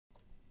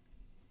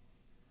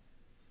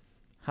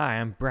Hi,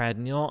 I'm Brad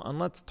Neal, and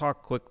let's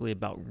talk quickly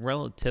about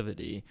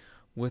relativity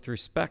with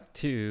respect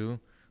to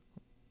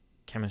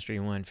Chemistry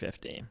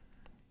 150.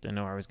 Didn't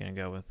know where I was going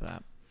to go with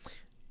that.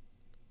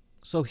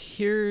 So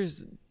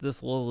here's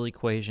this little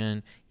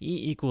equation,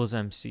 E equals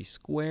mc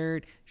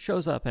squared,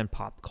 shows up in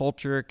pop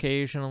culture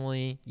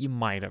occasionally. You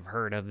might have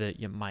heard of it,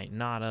 you might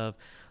not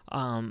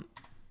have.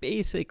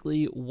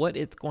 Basically, what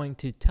it's going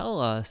to tell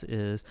us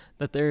is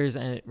that there is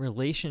a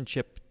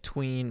relationship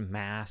between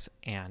mass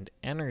and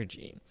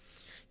energy.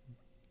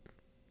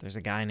 There's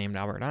a guy named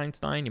Albert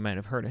Einstein. You might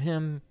have heard of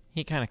him.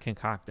 He kind of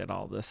concocted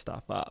all this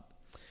stuff up.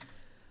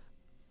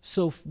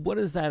 So what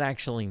does that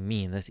actually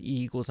mean, this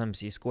E equals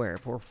mc squared?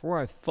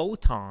 For a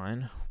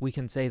photon, we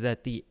can say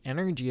that the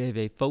energy of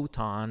a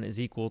photon is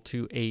equal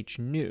to h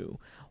nu.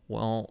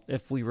 Well,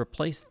 if we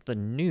replace the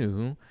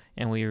nu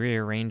and we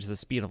rearrange the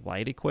speed of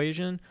light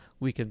equation,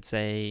 we could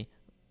say,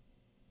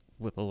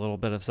 with a little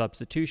bit of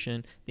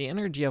substitution, the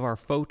energy of our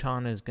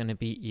photon is going to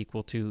be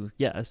equal to,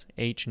 yes,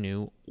 h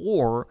nu,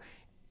 or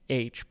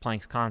h,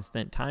 Planck's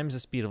constant, times the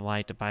speed of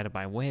light divided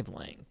by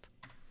wavelength.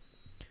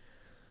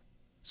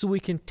 So we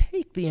can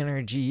take the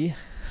energy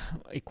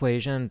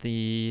equation,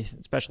 the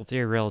special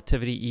theory of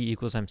relativity, E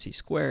equals mc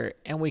squared,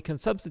 and we can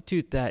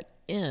substitute that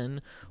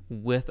in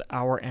with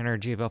our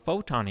energy of a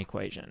photon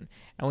equation.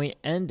 And we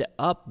end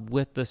up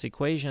with this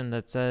equation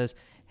that says,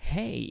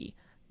 hey,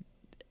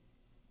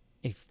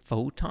 a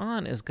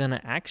photon is going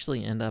to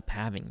actually end up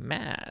having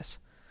mass.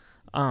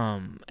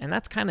 And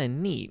that's kind of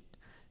neat.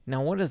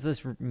 Now, what does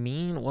this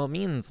mean? Well, it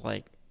means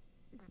like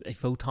a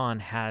photon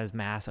has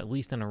mass, at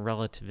least in a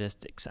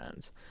relativistic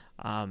sense.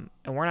 And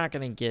we're not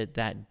going to get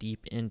that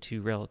deep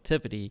into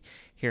relativity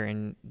here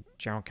in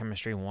General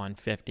Chemistry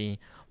 150.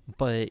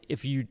 But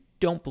if you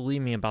don't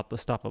believe me about the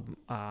stuff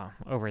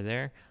over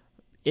there,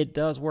 it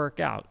does work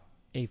out.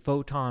 A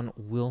photon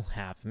will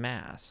have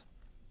mass.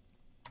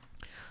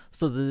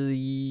 So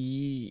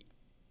the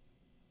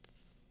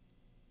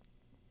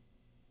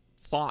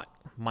thought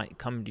might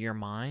come to your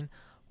mind,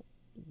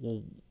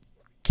 well,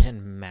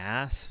 can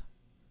mass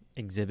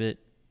exhibit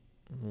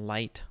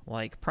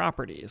light-like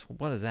properties?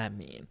 What does that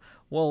mean?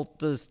 Well,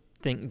 do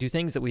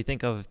things that we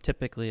think of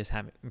typically as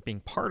being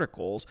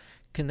particles,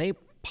 can they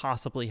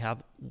possibly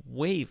have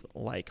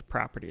wave-like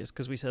properties?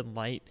 Because we said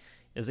light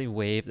is a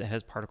wave that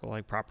has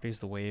particle-like properties,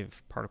 the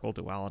wave-particle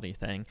duality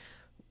thing.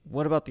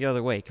 What about the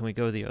other way? Can we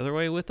go the other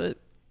way with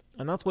it?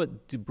 And that's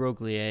what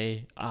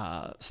Broglie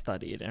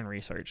studied and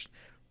researched.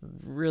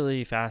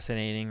 Really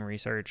fascinating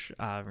research,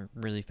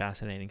 really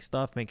fascinating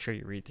stuff. Make sure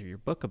you read through your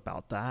book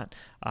about that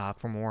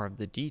for more of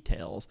the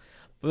details.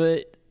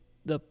 But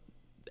the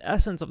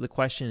essence of the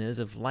question is,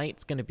 if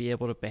light's going to be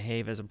able to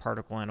behave as a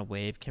particle and a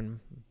wave, can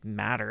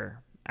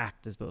matter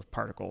act as both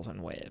particles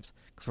and waves?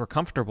 Because we're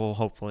comfortable,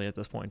 hopefully, at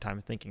this point in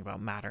time, thinking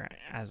about matter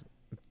as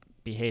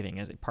behaving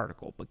as a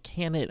particle. But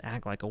can it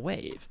act like a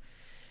wave?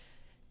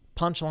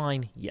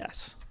 Punchline,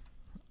 yes.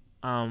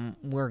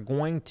 We're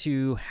going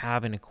to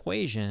have an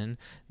equation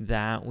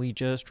that we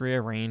just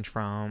rearrange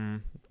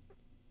from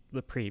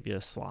the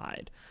previous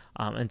slide.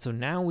 And so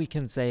now we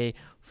can say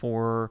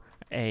for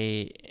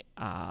anything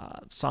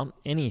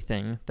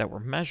that we're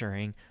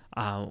measuring,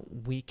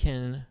 we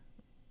can,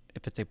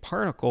 if it's a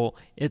particle,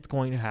 it's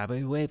going to have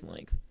a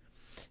wavelength.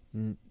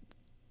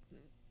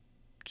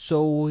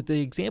 So the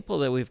example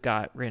that we've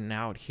got written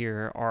out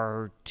here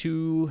are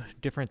two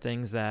different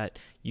things that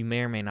you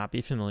may or may not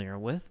be familiar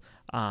with.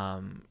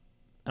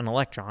 An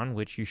electron,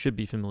 which you should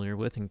be familiar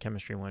with in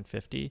Chemistry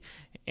 150,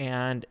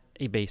 and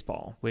a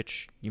baseball,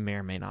 which you may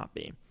or may not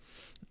be.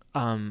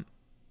 The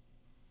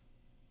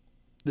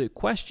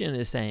question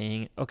is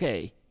saying,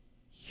 okay,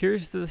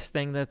 here's this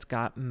thing that's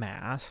got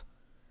mass,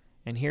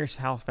 and here's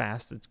how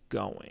fast it's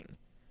going.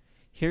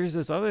 Here's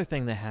this other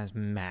thing that has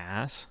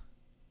mass.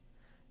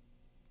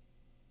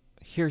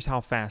 Here's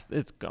how fast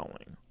it's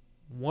going.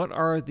 What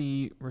are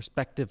the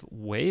respective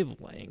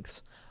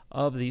wavelengths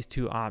of these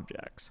two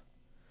objects?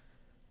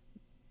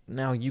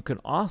 Now, you could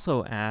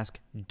also ask,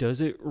 does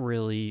it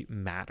really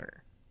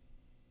matter?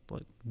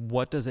 Like,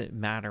 what does it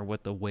matter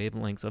what the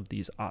wavelengths of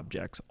these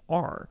objects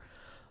are?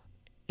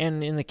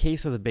 And in the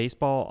case of the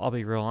baseball, I'll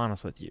be real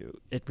honest with you,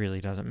 it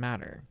really doesn't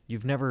matter.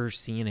 You've never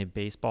seen a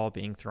baseball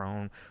being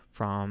thrown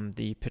from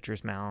the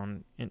pitcher's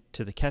mound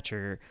to the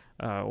catcher,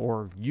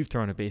 or you've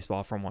thrown a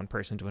baseball from one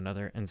person to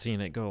another and seen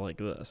it go like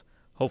this.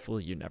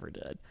 Hopefully you never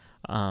did.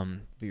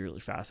 It'd be really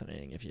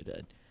fascinating if you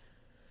did.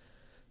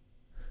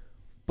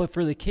 But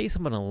for the case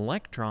of an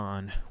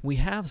electron, we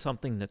have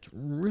something that's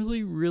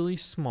really, really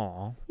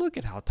small. Look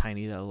at how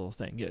tiny that little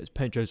thing is.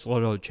 Pinches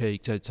little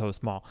cheeks, it's so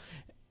small.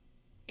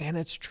 And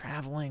it's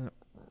traveling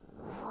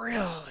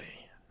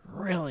really,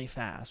 really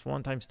fast.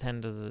 1 times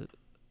 10 to the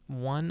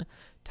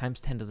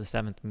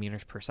 7th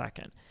meters per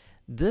second.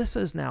 This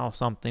is now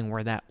something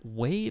where that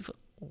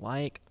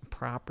wave-like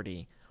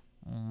property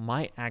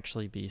might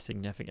actually be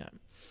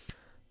significant.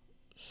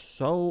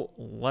 So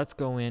let's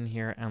go in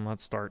here and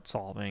let's start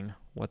solving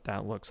what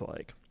that looks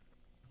like.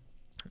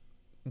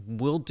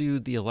 We'll do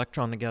the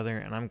electron together,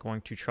 and I'm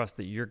going to trust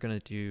that you're going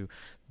to do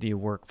the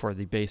work for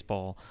the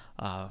baseball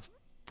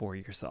for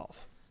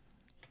yourself.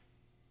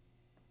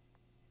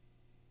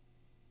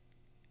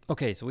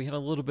 Okay, so we had a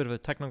little bit of a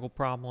technical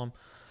problem.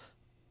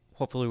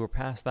 Hopefully we're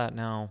past that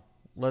now.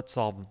 Let's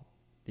solve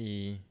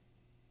the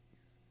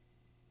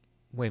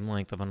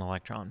wavelength of an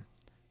electron.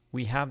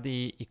 We have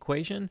the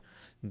equation,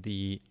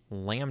 the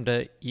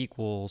lambda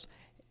equals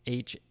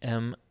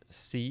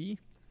hmc.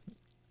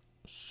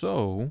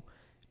 So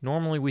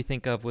normally we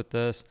think of with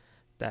this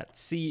that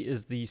c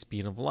is the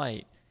speed of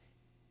light.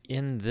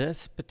 In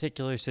this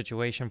particular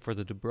situation for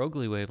the de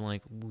Broglie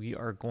wavelength, we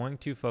are going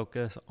to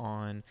focus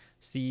on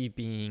c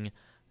being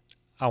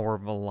our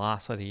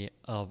velocity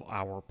of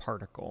our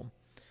particle.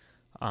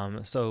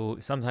 So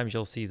sometimes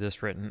you'll see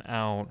this written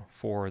out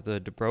for the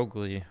de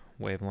Broglie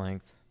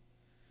wavelength.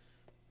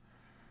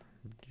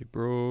 De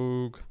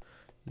Broglie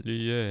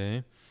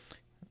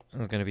is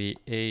going to be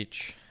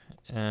hmv,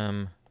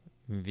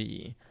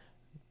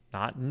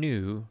 not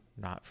nu,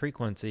 not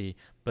frequency,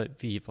 but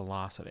v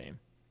velocity,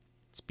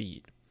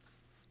 speed.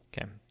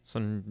 Okay,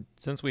 so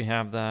since we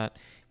have that,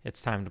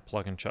 it's time to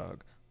plug and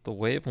chug. The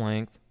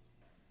wavelength,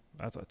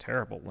 that's a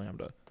terrible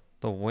lambda.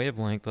 The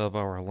wavelength of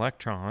our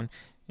electron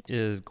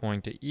is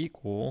going to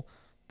equal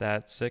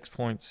that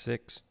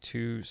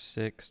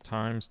 6.626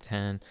 times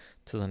 10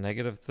 to the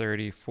negative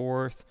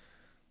 34th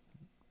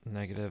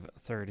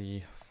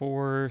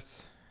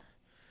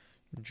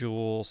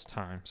joules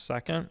times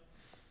second.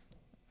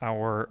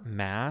 Our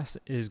mass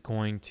is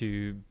going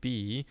to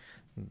be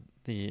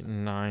the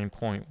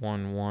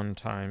 9.11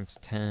 times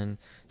 10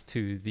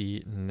 to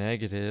the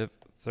negative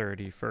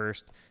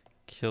 31st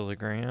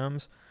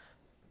kilograms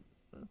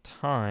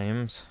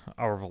times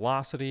our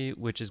velocity,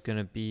 which is going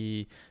to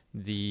be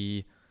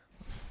the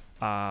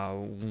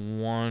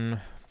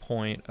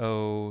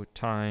 1.0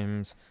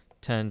 times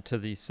 10 to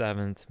the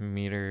 7th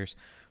meters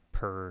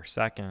per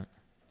second.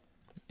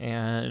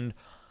 And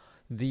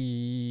the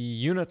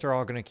units are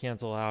all going to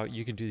cancel out.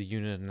 You can do the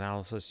unit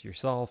analysis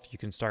yourself. You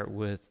can start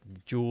with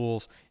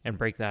joules and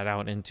break that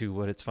out into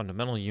what its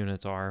fundamental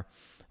units are.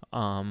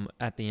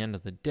 At the end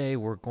of the day,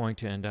 we're going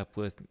to end up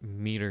with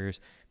meters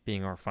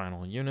being our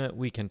final unit.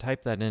 We can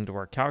type that into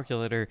our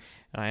calculator,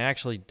 and I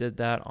actually did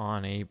that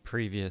on a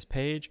previous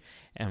page,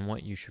 and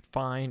what you should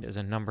find is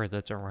a number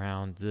that's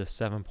around the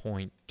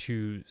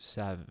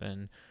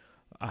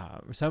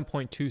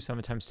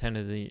 7.27 times 10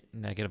 to the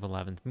negative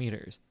 11th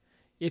meters.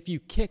 If you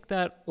kick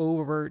that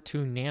over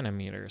to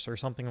nanometers or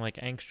something like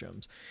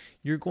angstroms,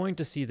 you're going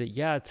to see that,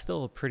 yeah, it's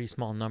still a pretty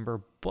small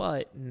number,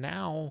 but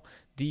now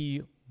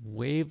the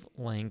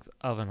wavelength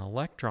of an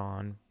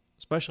electron,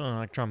 especially an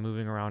electron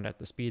moving around at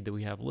the speed that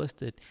we have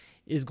listed,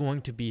 is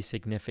going to be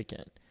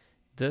significant.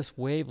 This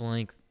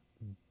wavelength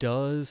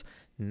does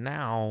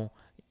now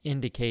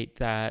indicate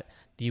that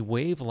the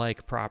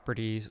wave-like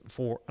properties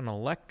for an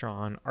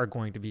electron are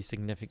going to be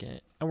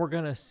significant. And we're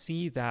going to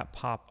see that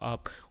pop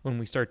up when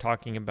we start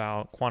talking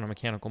about quantum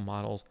mechanical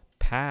models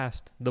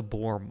past the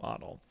Bohr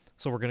model.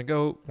 So we're going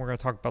to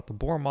talk about the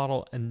Bohr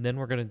model, and then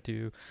we're going to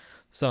do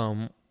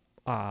some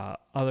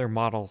other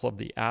models of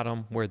the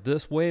atom where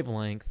this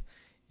wavelength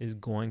is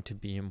going to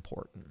be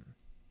important.